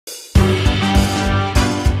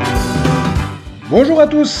Bonjour à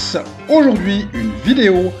tous, aujourd'hui une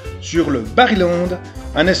vidéo sur le Barryland,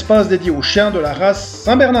 un espace dédié aux chiens de la race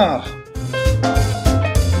Saint-Bernard.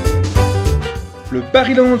 Le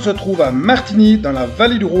Barryland se trouve à Martigny dans la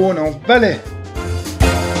vallée du Rhône en Valais.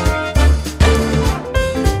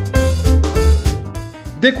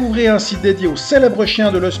 Découvrez un site dédié aux célèbres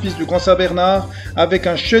chiens de l'hospice du Grand Saint-Bernard avec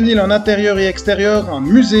un chenil en intérieur et extérieur, un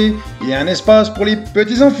musée et un espace pour les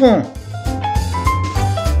petits-enfants.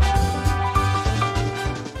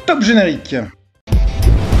 Top générique.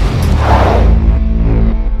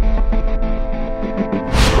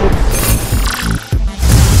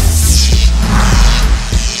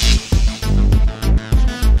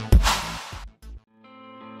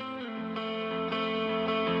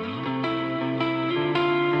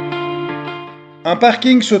 Un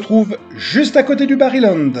parking se trouve juste à côté du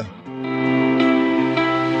Barryland.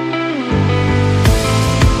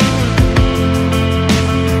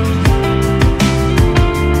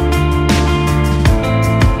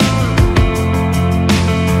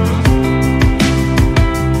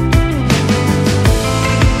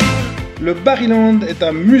 Le Barryland est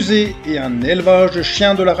un musée et un élevage de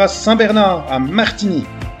chiens de la race Saint-Bernard à Martigny.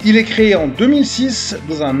 Il est créé en 2006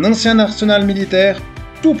 dans un ancien arsenal militaire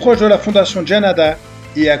tout proche de la Fondation Giannada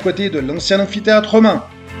et à côté de l'ancien amphithéâtre romain.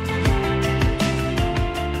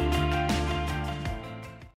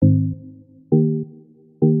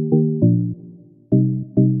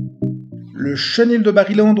 Le chenil de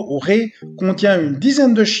Barryland au Ré contient une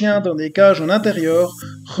dizaine de chiens dans des cages en intérieur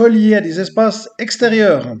reliés à des espaces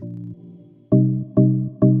extérieurs.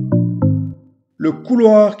 Le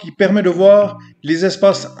couloir qui permet de voir les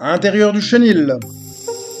espaces intérieurs du chenil.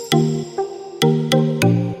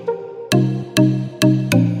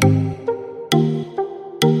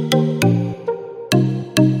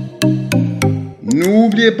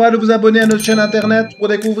 N'oubliez pas de vous abonner à notre chaîne internet pour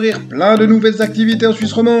découvrir plein de nouvelles activités en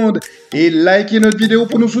Suisse romande et likez notre vidéo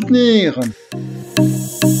pour nous soutenir.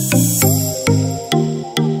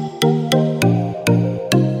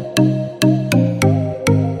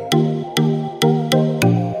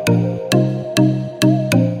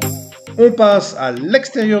 On passe à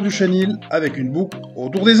l'extérieur du chenil avec une boucle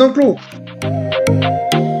autour des enclos.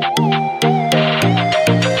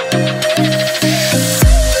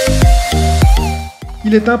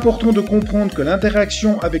 Il est important de comprendre que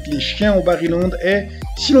l'interaction avec les chiens au Barryland est,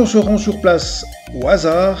 si l'on se rend sur place au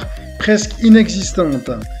hasard, presque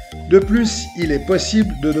inexistante. De plus, il est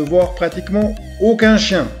possible de ne voir pratiquement aucun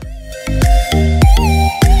chien.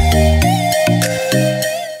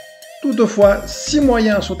 Toutefois, 6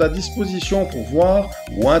 moyens sont à disposition pour voir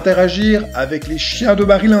ou interagir avec les chiens de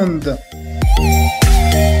Barryland.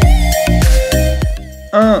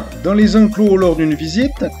 1. Dans les enclos lors d'une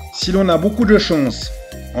visite, si l'on a beaucoup de chance.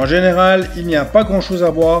 En général, il n'y a pas grand chose à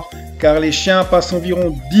voir, car les chiens passent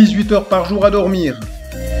environ 18 heures par jour à dormir.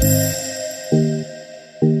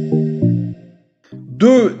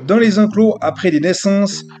 2. Dans les enclos après des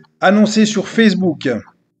naissances, annoncées sur Facebook.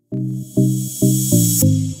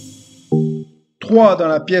 3. Dans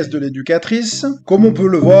la pièce de l'éducatrice, comme on peut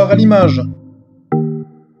le voir à l'image.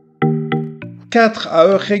 4. À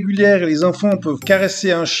heures régulières, les enfants peuvent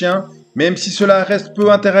caresser un chien, même si cela reste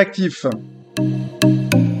peu interactif.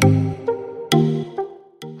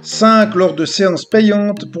 5. Lors de séances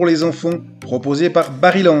payantes pour les enfants, proposées par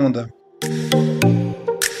Barryland.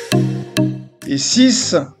 Et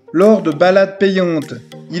 6. Lors de balades payantes.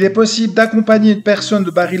 Il est possible d'accompagner une personne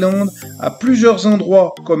de Barryland à plusieurs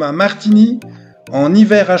endroits, comme à Martigny, en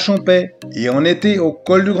hiver à Champais et en été au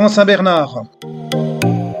col du Grand Saint-Bernard.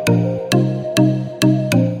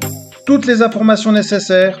 Toutes les informations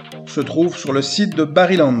nécessaires se trouvent sur le site de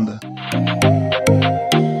Barryland.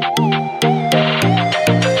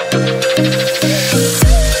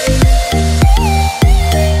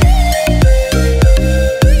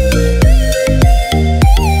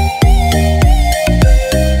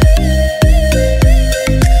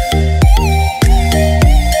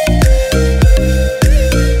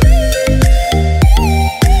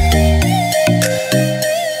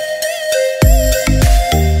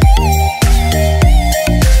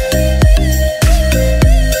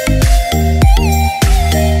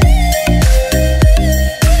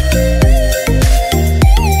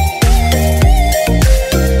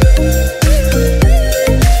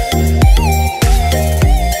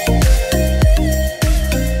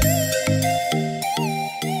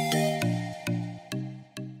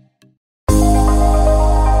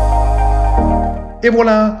 Et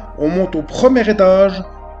voilà, on monte au premier étage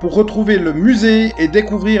pour retrouver le musée et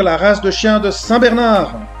découvrir la race de chiens de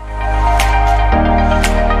Saint-Bernard.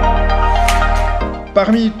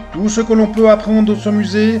 parmi tout ce que l'on peut apprendre de ce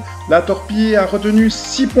musée, la torpille a retenu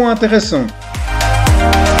 6 points intéressants.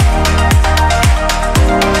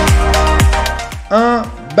 1.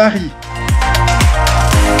 Barry.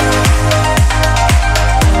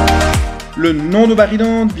 Le nom de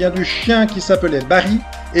Barryland vient du chien qui s'appelait Barry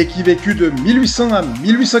et qui vécut de 1800 à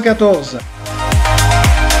 1814.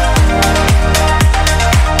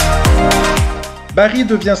 Barry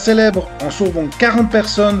devient célèbre en sauvant 40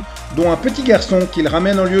 personnes, dont un petit garçon qu'il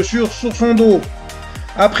ramène en lieu sûr sur son dos.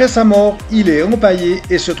 Après sa mort, il est empaillé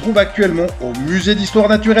et se trouve actuellement au Musée d'histoire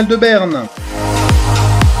naturelle de Berne.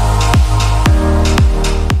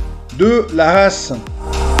 2. La race.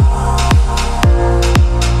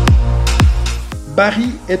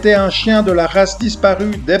 Barry était un chien de la race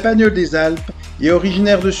disparue des Bagnols des Alpes et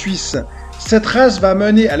originaire de Suisse. Cette race va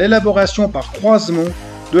mener à l'élaboration par croisement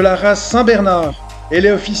de la race Saint-Bernard. Elle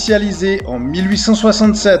est officialisée en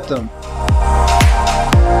 1867.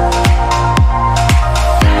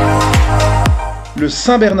 Le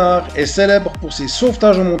Saint-Bernard est célèbre pour ses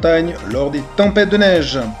sauvetages en montagne lors des tempêtes de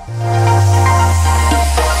neige.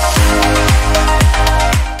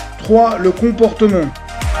 3. Le comportement.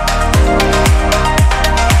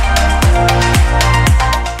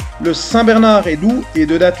 Le Saint-Bernard est doux et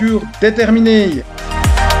de nature déterminée.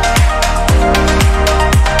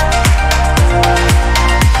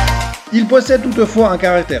 Il possède toutefois un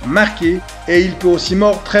caractère marqué et il peut aussi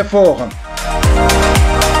mordre très fort.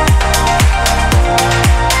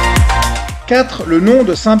 4. Le nom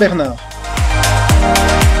de Saint-Bernard.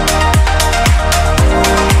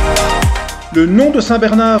 Le nom de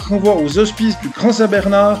Saint-Bernard renvoie aux hospices du Grand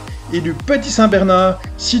Saint-Bernard et du Petit Saint-Bernard,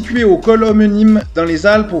 situés au col homonyme dans les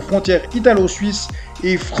Alpes aux frontières italo-suisses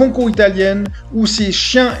et franco-italiennes, où ces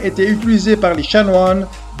chiens étaient utilisés par les chanoines,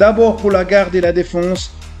 d'abord pour la garde et la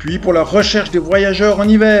défense, puis pour la recherche des voyageurs en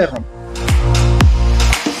hiver.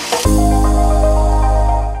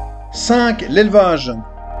 5. L'élevage.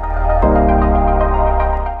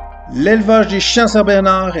 L'élevage des chiens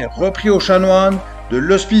Saint-Bernard est repris aux chanoines de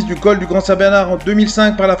l'hospice du col du Grand Saint-Bernard en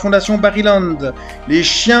 2005 par la Fondation Barryland. Les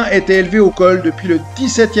chiens étaient élevés au col depuis le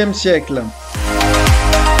XVIIe siècle.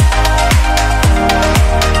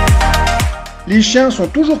 Les chiens sont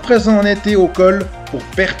toujours présents en été au col pour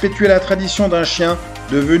perpétuer la tradition d'un chien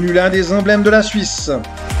devenu l'un des emblèmes de la Suisse.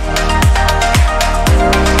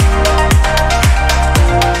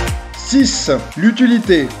 6.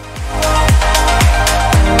 L'utilité.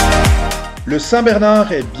 Le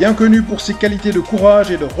Saint-Bernard est bien connu pour ses qualités de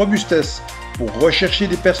courage et de robustesse pour rechercher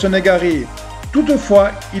des personnes égarées.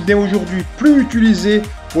 Toutefois, il n'est aujourd'hui plus utilisé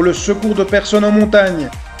pour le secours de personnes en montagne.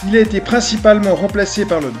 Il a été principalement remplacé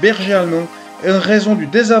par le berger allemand en raison du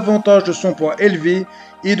désavantage de son poids élevé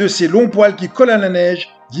et de ses longs poils qui collent à la neige,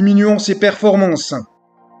 diminuant ses performances.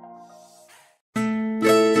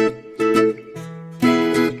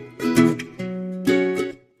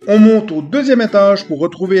 On monte au 2e étage pour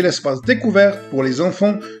retrouver l'espace découverte pour les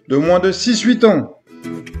enfants de moins de 6-8 ans.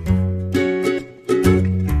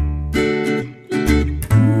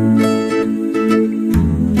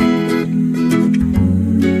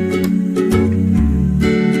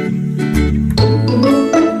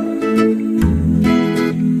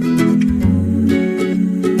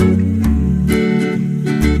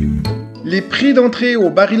 Les prix d'entrée au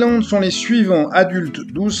Barryland sont les suivants: adultes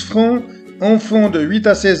 12 francs, enfants de 8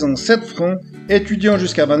 à 16 ans 7 francs, étudiants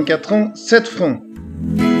jusqu'à 24 ans 7 francs.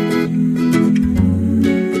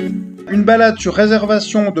 Une balade sur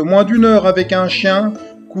réservation de moins d'1 heure avec un chien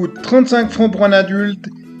coûte 35 francs pour un adulte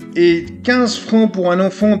et 15 francs pour un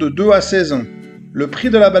enfant de 2 à 16 ans. Le prix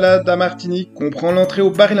de la balade à Martigny comprend l'entrée au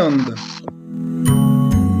Barryland.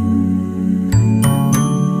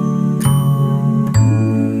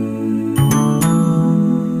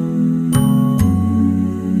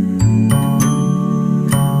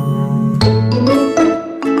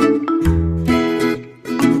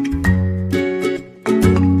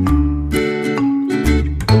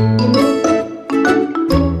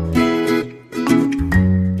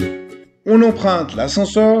 On emprunte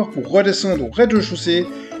l'ascenseur pour redescendre au rez-de-chaussée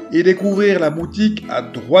et découvrir la boutique à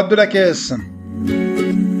droite de la caisse.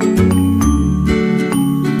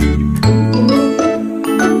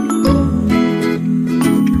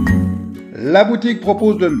 La boutique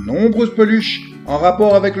propose de nombreuses peluches en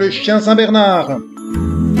rapport avec le chien Saint-Bernard.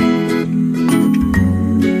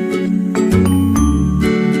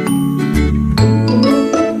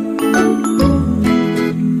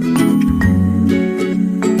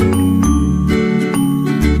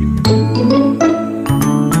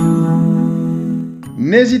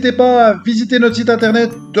 N'hésitez pas à visiter notre site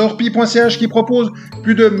internet torpille.ch qui propose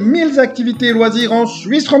plus de 1000 activités et loisirs en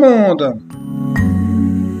Suisse romande.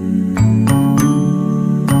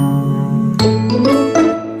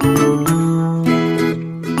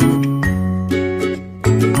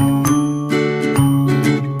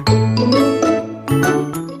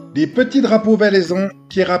 petit drapeau valaisan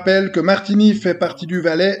qui rappelle que Martigny fait partie du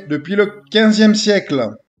Valais depuis le XVe siècle.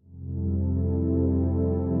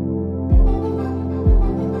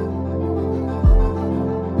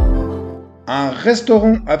 Un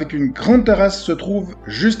restaurant avec une grande terrasse se trouve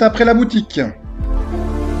juste après la boutique.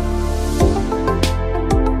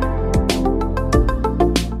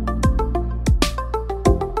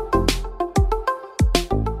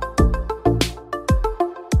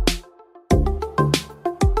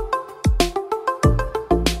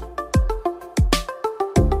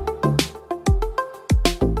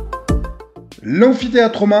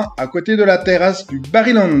 L'amphithéâtre romain à côté de la terrasse du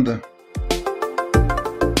Barryland.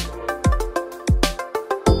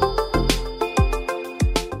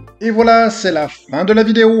 Et voilà, c'est la fin de la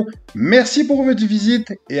vidéo. Merci pour votre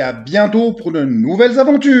visite et à bientôt pour de nouvelles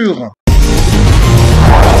aventures.